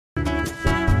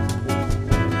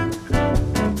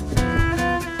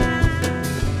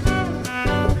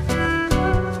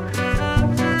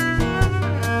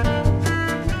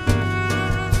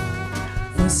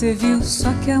Você viu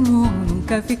só que amor,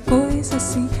 nunca vi coisa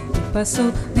assim. Não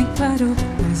passou nem parou,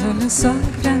 mas olha só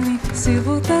pra mim. Se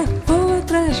voltar, vou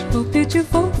atrás, vou pedir,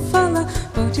 vou falar.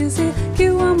 Vou dizer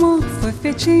que o amor foi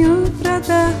feitinho pra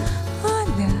dar.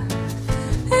 Olha,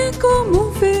 é como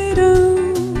um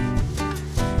verão,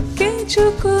 quente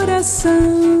o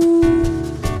coração.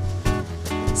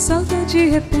 Solta de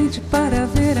repente para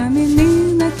ver a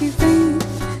menina que vem.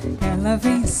 Ela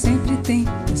vem, sempre tem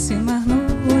esse mar no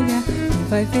olhar.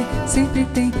 Não vai ver, sempre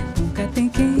tem, nunca tem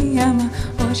quem ama.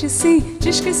 Hoje sim,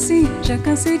 diz que sim, já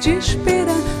cansei de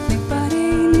esperar. Nem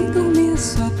parei, nem dormi,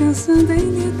 só pensando em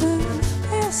lhe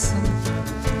dar essa.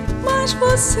 Mas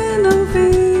você não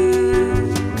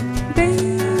vem,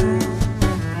 bem.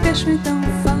 Deixa eu então,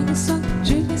 falo só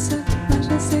de você, mas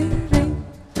você vem.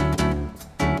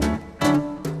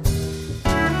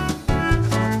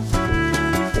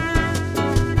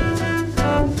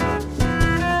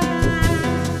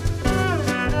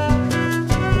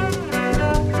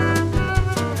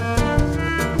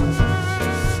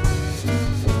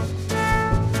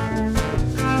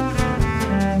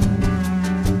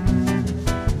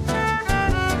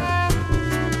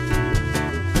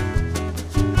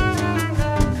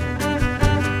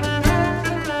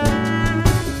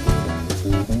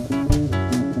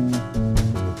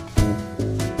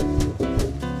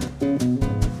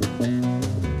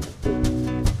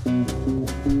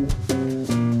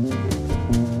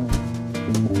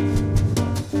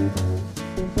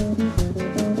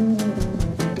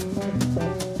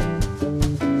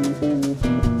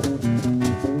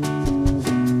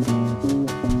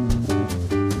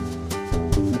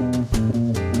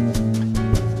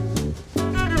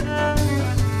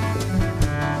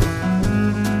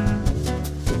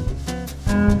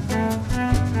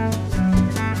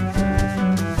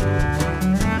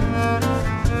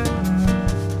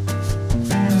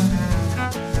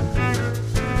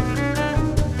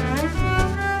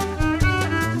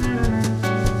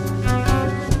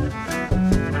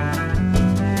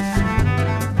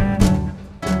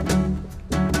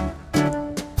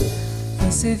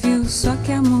 Você viu só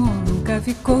que amor, nunca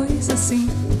vi coisa assim.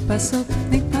 Passou,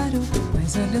 nem parou,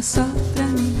 mas olha só pra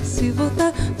mim. Se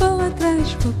voltar, vou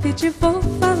atrás, vou pedir, vou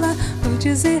falar. Vou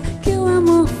dizer que o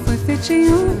amor foi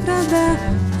feitinho pra dar.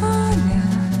 Olha,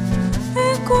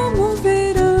 é como o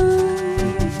verão,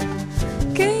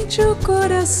 quente o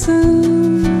coração.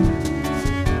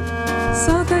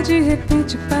 Solta de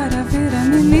repente para ver a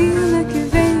menina que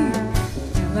vem.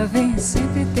 Ela vem,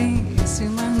 sempre tem esse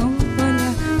mar no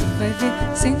olhar. Vai ver,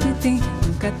 sempre tem,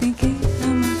 nunca tem quem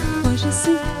ama. Hoje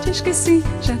sim, diz que sim,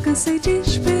 já cansei de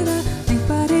esperar. Nem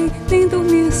parei, nem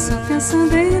dormi, só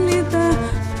pensando em lhe dar.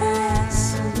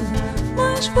 Peço,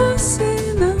 mas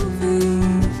você não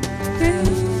vem, vem.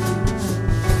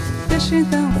 Deixa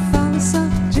então, falo só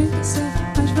de você,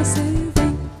 mas você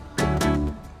vem.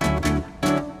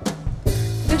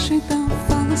 Deixa então,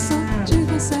 falo só de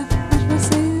você, mas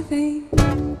você vem.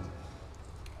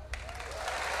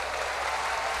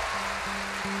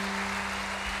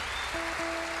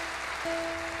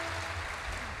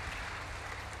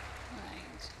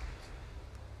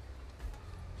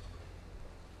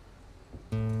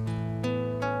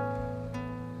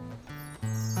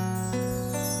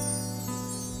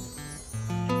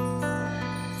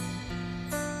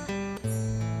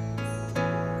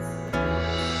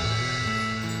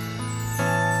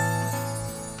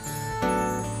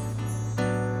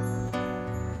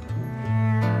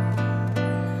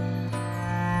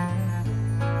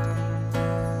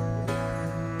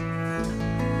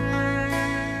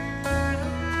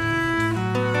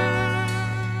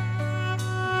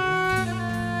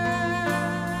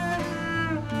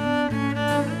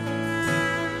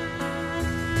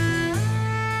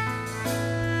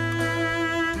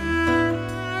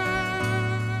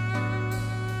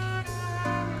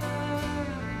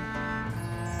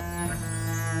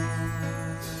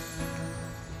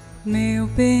 Meu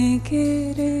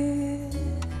bem-querer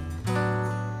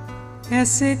é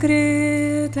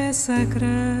segredo, é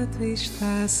sagrado,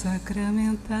 está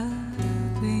sacramentado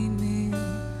em meu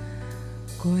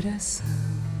coração.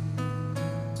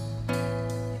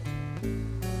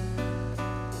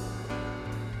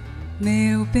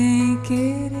 Meu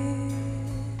bem-querer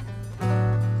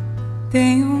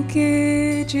tem um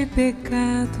quê de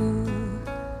pecado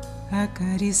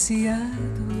acariciado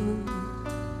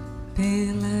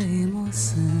pela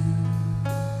emoção.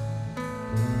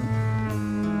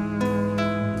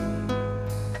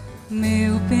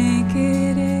 Meu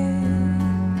bem-querer,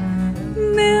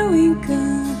 meu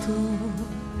encanto,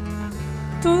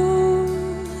 tô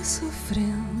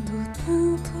sofrendo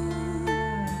tanto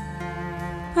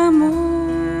amor.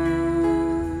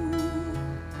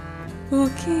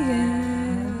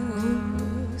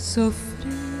 sofrer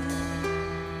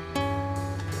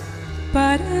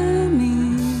para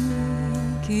mim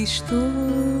que estou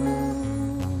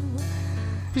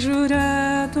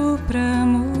jurado pra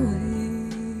morrer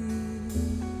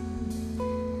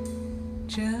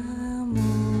de amor.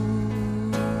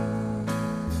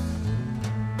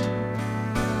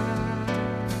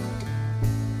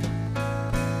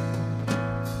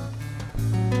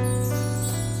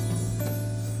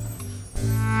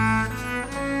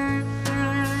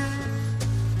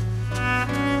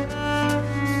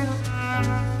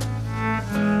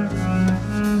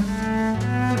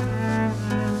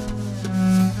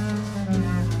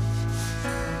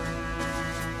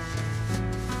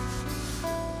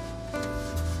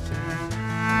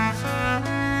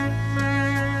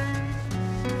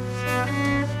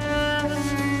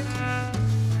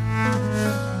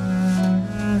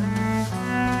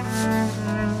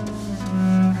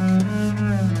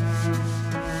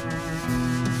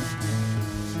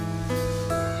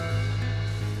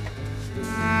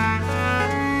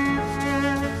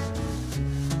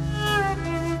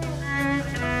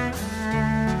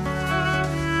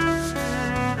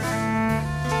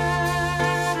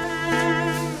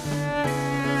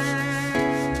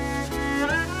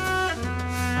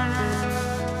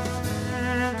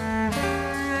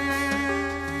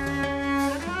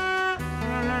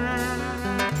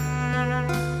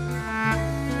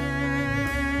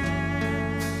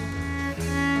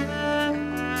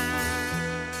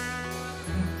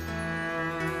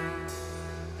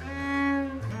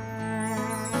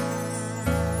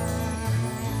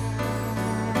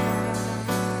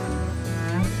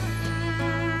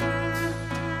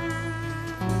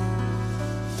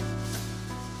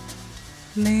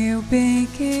 Meu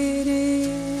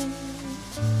bem-querer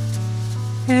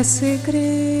é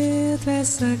segredo, é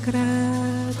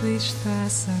sagrado, está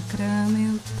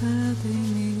sacramentado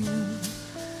em meu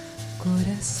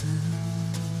coração.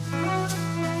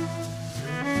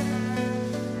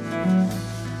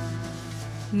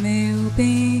 Meu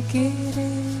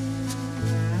bem-querer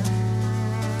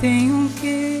tem um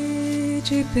quê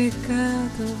de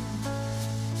pecado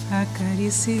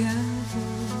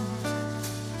acariciado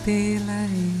pela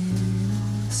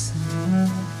emoção.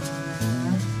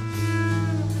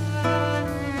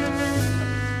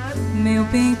 Meu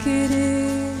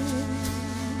bem-querer